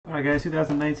Alright guys,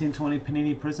 2019-20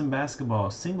 Panini Prizm Basketball,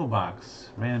 single box,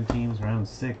 random teams, round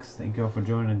 6. Thank you all for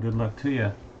joining and good luck to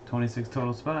you. 26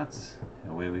 total spots.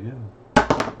 Away we go.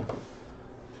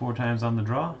 4 times on the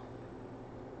draw.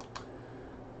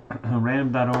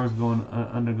 Random.org is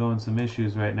undergoing some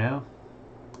issues right now.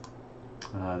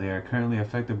 They are currently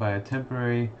affected by a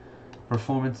temporary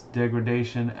performance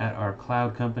degradation at our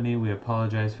cloud company. We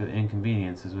apologize for the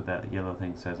inconvenience, is what that yellow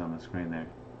thing says on the screen there.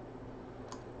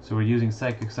 So we're using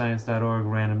PsychicScience.org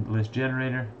random list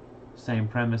generator. Same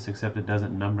premise, except it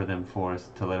doesn't number them for us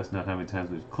to let us know how many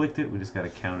times we've clicked it. We just got to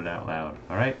count it out loud.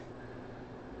 Alright?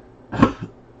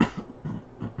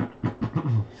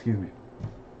 Excuse me.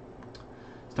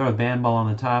 Start with band ball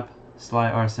on the top,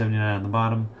 Sly R79 on the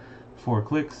bottom. 4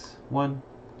 clicks. 1,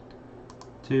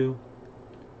 2,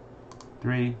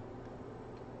 3,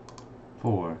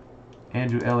 4.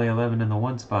 Andrew LA11 in the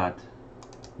 1 spot.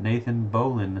 Nathan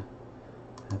Bolin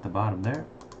at the bottom there.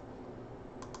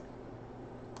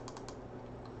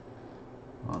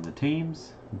 On the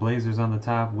teams, Blazers on the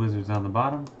top, Wizards on the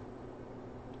bottom.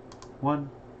 1,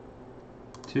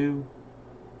 2,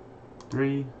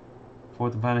 3.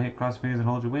 Fourth and final hit, cross fingers and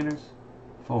hold your winners.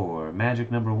 4.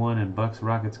 Magic number 1 and Bucks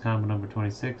Rockets combo number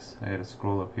 26. I gotta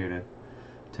scroll up here to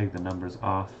take the numbers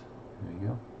off. There you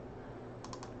go.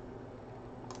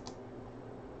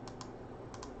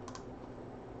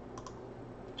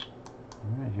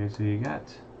 Alright, here's who you got.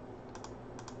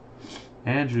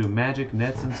 Andrew, Magic,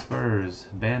 Nets, and Spurs.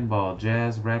 Bandball,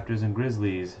 Jazz, Raptors, and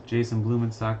Grizzlies. Jason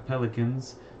Blumenstock,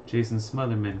 Pelicans. Jason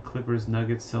Smotherman, Clippers,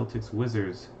 Nuggets, Celtics,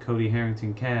 Wizards. Cody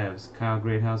Harrington, Cavs. Kyle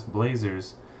Greathouse,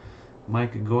 Blazers.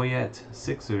 Mike Goyette,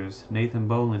 Sixers. Nathan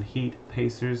Bolin, Heat,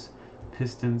 Pacers,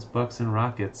 Pistons, Bucks, and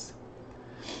Rockets.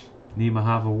 Nima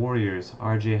Hava, Warriors.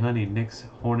 RJ Honey, Knicks,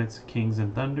 Hornets, Kings,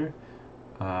 and Thunder.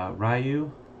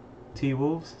 Ryu,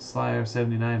 T-Wolves. Slyer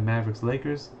 79, Mavericks,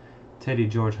 Lakers. Teddy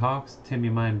George, Hawks. Timmy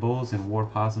Mine, Bulls, and War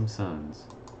Possum, Suns.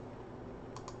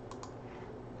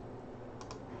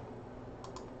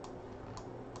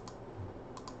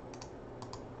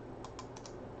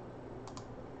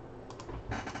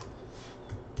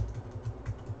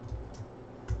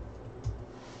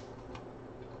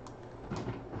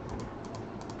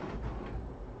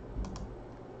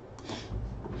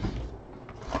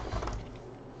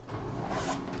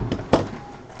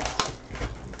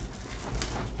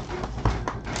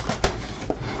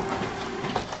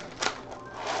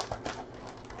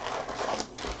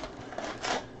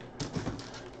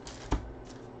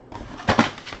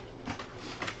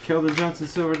 Keldon Johnson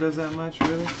Silver does that much,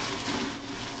 really?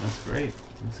 That's great.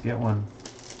 Let's get one.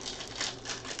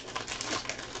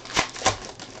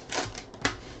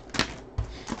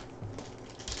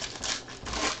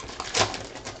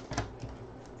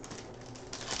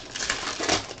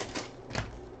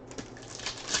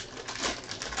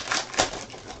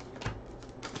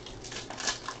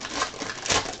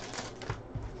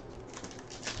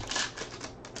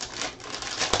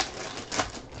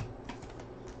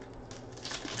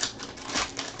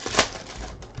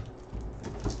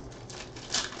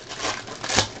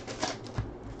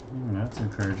 That's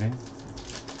encouraging.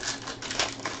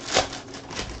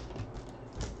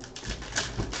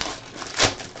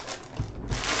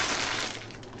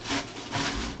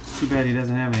 It's too bad he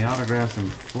doesn't have any autographs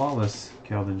and flawless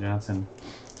Keldon Johnson.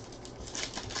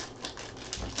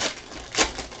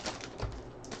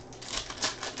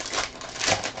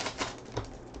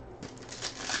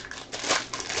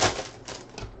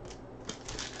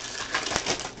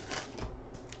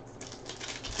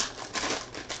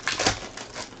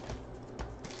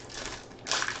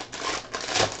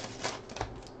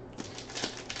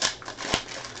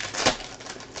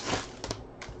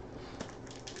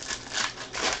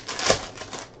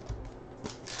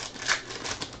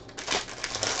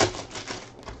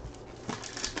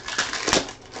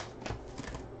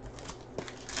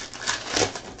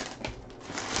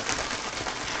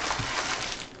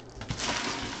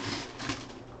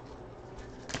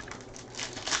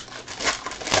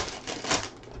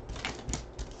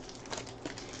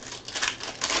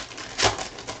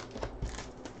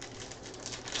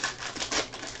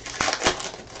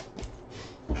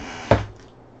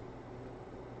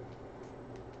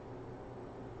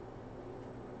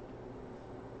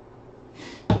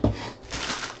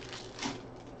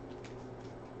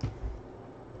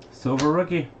 Silver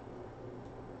rookie.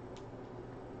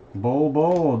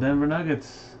 Bowl, Denver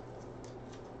Nuggets.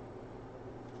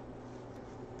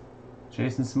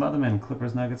 Jason Smotherman,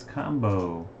 Clippers Nuggets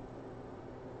combo.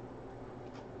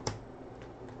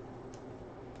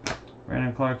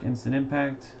 Brandon Clark, Instant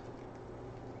Impact.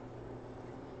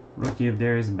 Rookie of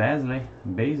Darius Bazley.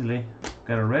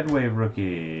 Got a Red Wave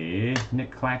rookie,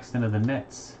 Nick Claxton of the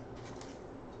Nets.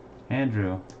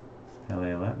 Andrew,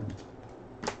 LA11.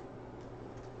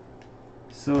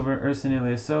 Silver, Ersin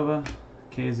Ilyasova,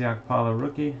 Kaziak Pala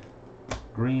rookie.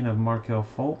 Green of Markelle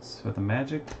Fultz with the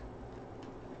Magic.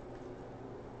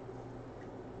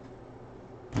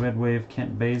 Red Wave,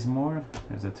 Kent Bazemore.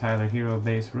 There's a Tyler Hero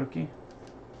base rookie.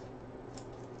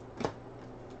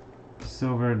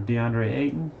 Silver, DeAndre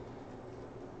Ayton.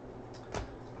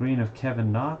 Green of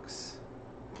Kevin Knox.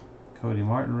 Cody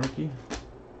Martin rookie.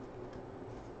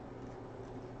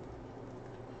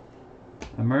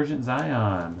 Emergent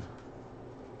Zion.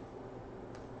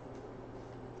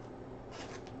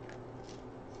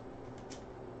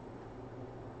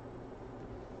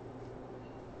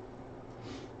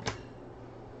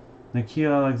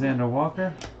 Nickeil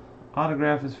Alexander-Walker.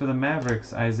 Autograph is for the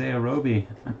Mavericks, Isaiah Roby.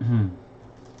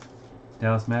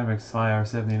 Dallas Mavericks, Sly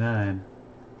R79.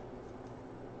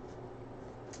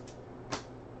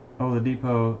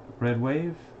 Oladipo, Red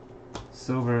Wave.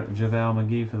 Silver, JaVale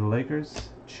McGee for the Lakers.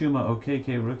 Chuma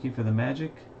Okeke, rookie for the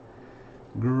Magic.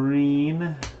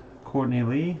 Green, Courtney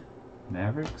Lee,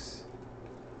 Mavericks.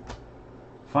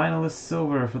 Finalist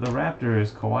silver for the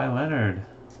Raptors, Kawhi Leonard.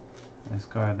 Nice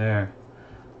card there.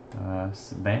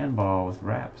 Band ball with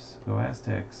wraps. Go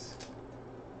Aztecs.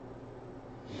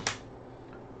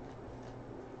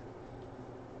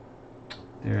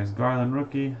 There's Garland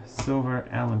rookie. Silver,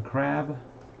 Allen Crabbe.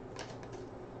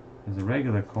 There's a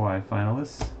regular Kawhi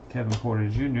finalist, Kevin Porter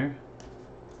Jr.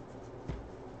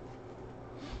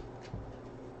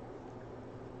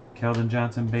 Keldon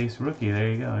Johnson base rookie. There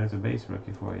you go. There's a base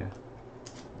rookie for you.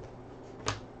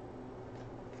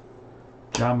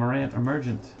 Ja Morant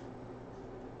emergent.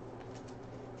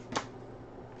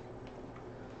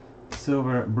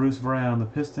 Silver, Bruce Brown, the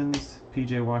Pistons.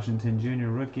 PJ Washington Jr.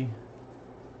 rookie.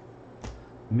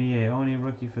 Mie Oni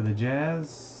rookie for the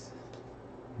Jazz.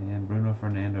 And Bruno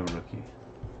Fernando rookie.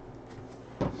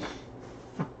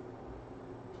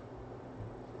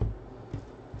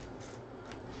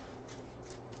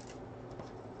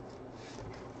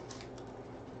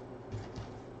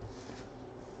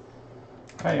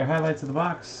 Alright, your highlights of the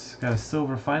box. Got a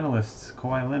silver finalist,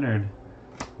 Kawhi Leonard.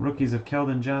 Rookies of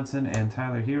Keldon Johnson and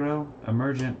Tyler Hero.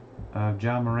 Emergent of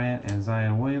Ja Morant and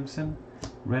Zion Williamson.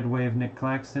 Red Wave Nick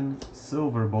Claxton.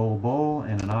 Silver Bull,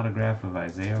 and an autograph of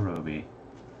Isaiah Roby.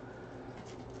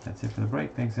 That's it for the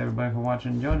break. Thanks everybody for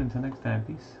watching and joining. Until next time,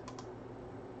 peace.